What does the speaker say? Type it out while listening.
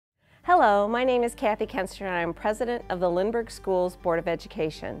Hello, my name is Kathy Kenster and I am president of the Lindbergh Schools Board of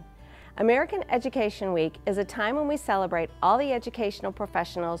Education. American Education Week is a time when we celebrate all the educational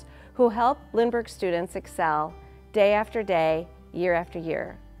professionals who help Lindbergh students excel day after day, year after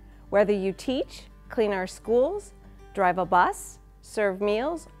year. Whether you teach, clean our schools, drive a bus, serve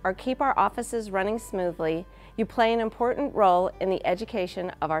meals, or keep our offices running smoothly, you play an important role in the education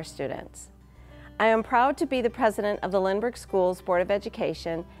of our students. I am proud to be the president of the Lindbergh Schools Board of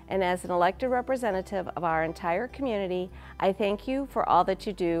Education, and as an elected representative of our entire community, I thank you for all that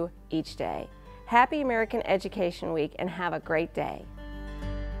you do each day. Happy American Education Week and have a great day.